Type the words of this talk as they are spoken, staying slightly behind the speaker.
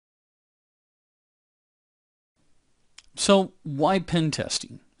So why pen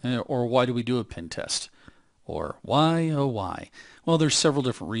testing? Or why do we do a pen test? Or why, oh why? Well, there's several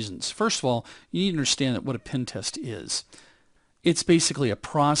different reasons. First of all, you need to understand that what a pen test is. It's basically a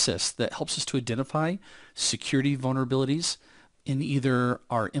process that helps us to identify security vulnerabilities in either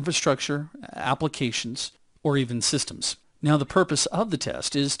our infrastructure, applications, or even systems. Now, the purpose of the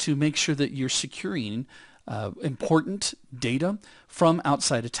test is to make sure that you're securing important data from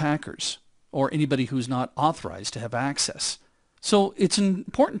outside attackers or anybody who's not authorized to have access. So it's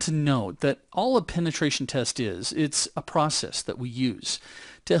important to note that all a penetration test is, it's a process that we use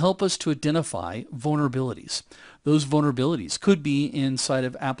to help us to identify vulnerabilities. Those vulnerabilities could be inside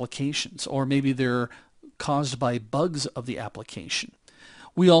of applications, or maybe they're caused by bugs of the application.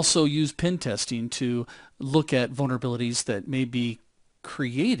 We also use pen testing to look at vulnerabilities that may be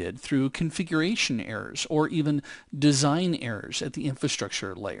created through configuration errors or even design errors at the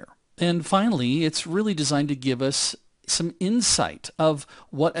infrastructure layer. And finally, it's really designed to give us some insight of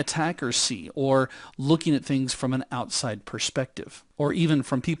what attackers see, or looking at things from an outside perspective, or even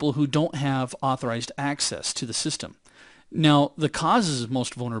from people who don't have authorized access to the system. Now, the causes of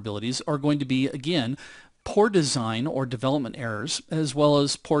most vulnerabilities are going to be, again, poor design or development errors, as well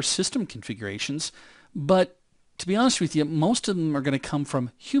as poor system configurations. But to be honest with you, most of them are going to come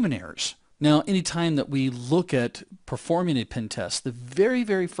from human errors. Now, anytime that we look at performing a pen test, the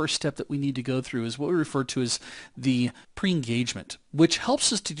very first step that we need to go through is what we refer to as the pre-engagement, which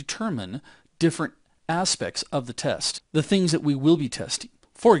helps us to determine different aspects of the test, the things that we will be testing.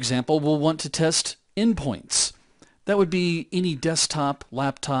 For example, we'll want to test endpoints. That would be any desktop,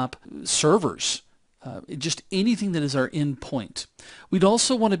 laptop, servers, just anything that is our endpoint. We'd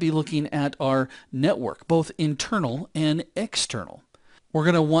also want to be looking at our network, both internal and external. We're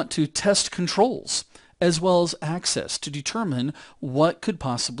going to want to test controls as well as access to determine what could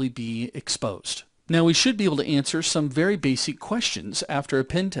possibly be exposed. Now, we should be able to answer some very basic questions after a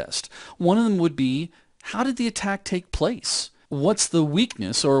pen test. One of them would be, how did the attack take place? What's the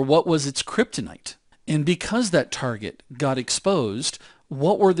weakness, or what was its kryptonite? And because that target got exposed,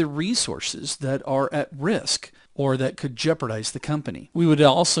 what were the resources that are at risk or that could jeopardize the company? We would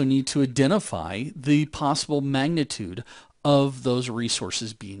also need to identify the possible magnitude of those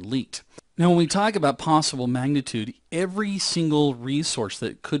resources being leaked. Now, when we talk about possible magnitude, every single resource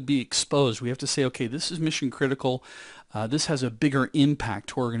that could be exposed, we have to say, okay, this is mission critical. This has a bigger impact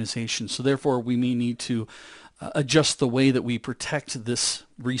to organizations. So therefore, we may need to adjust the way that we protect this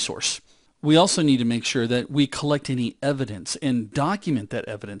resource. We also need to make sure that we collect any evidence and document that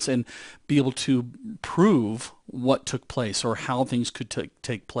evidence and be able to prove what took place or how things could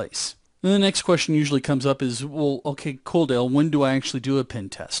take place. Then the next question usually comes up is, well, okay, cool, Dale, when do I actually do a pen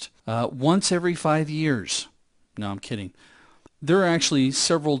test? Once every 5 years. No, I'm kidding. There are actually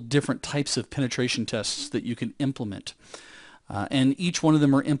several different types of penetration tests that you can implement. And each one of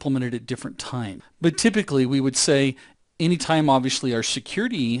them are implemented at different times. But typically we would say anytime obviously our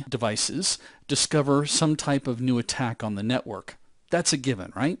security devices discover some type of new attack on the network. That's a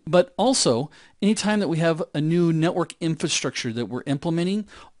given, right? But also, anytime that we have a new network infrastructure that we're implementing,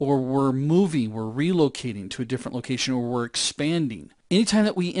 or we're moving, we're relocating to a different location, or we're expanding, anytime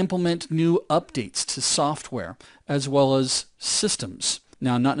that we implement new updates to software as well as systems.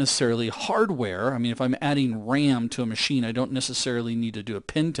 Now, not necessarily hardware. I mean, if I'm adding RAM to a machine, I don't necessarily need to do a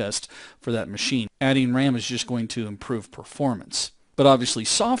pen test for that machine. Adding RAM is just going to improve performance. But obviously,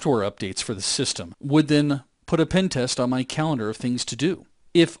 software updates for the system would then put a pen test on my calendar of things to do.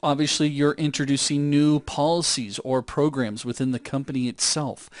 If obviously you're introducing new policies or programs within the company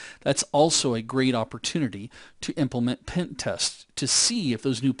itself, that's also a great opportunity to implement pen tests to see if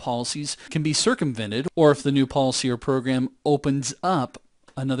those new policies can be circumvented, or if the new policy or program opens up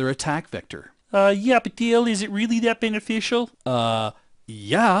another attack vector. Yeah, but Dale, is it really that beneficial?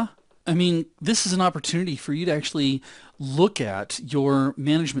 Yeah. I mean, this is an opportunity for you to actually look at your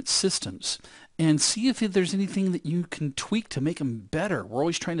management systems and see if there's anything that you can tweak to make them better. We're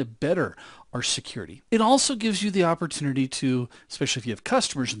always trying to better our security. It also gives you the opportunity to, especially if you have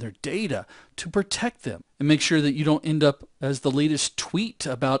customers and their data, to protect them and make sure that you don't end up as the latest tweet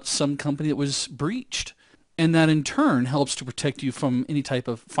about some company that was breached. And that in turn helps to protect you from any type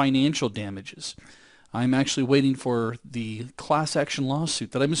of financial damages. I'm actually waiting for the class action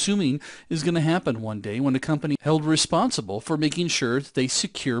lawsuit that I'm assuming is going to happen one day when a company held responsible for making sure that they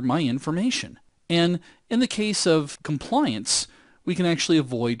secure my information. And in the case of compliance, we can actually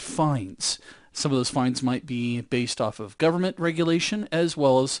avoid fines. Some of those fines might be based off of government regulation as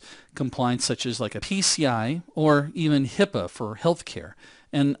well as compliance such as like a PCI or even HIPAA for healthcare.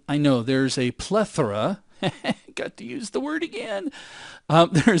 And I know there's a plethora, got to use the word again,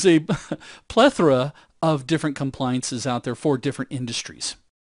 there's a plethora of different compliances out there for different industries.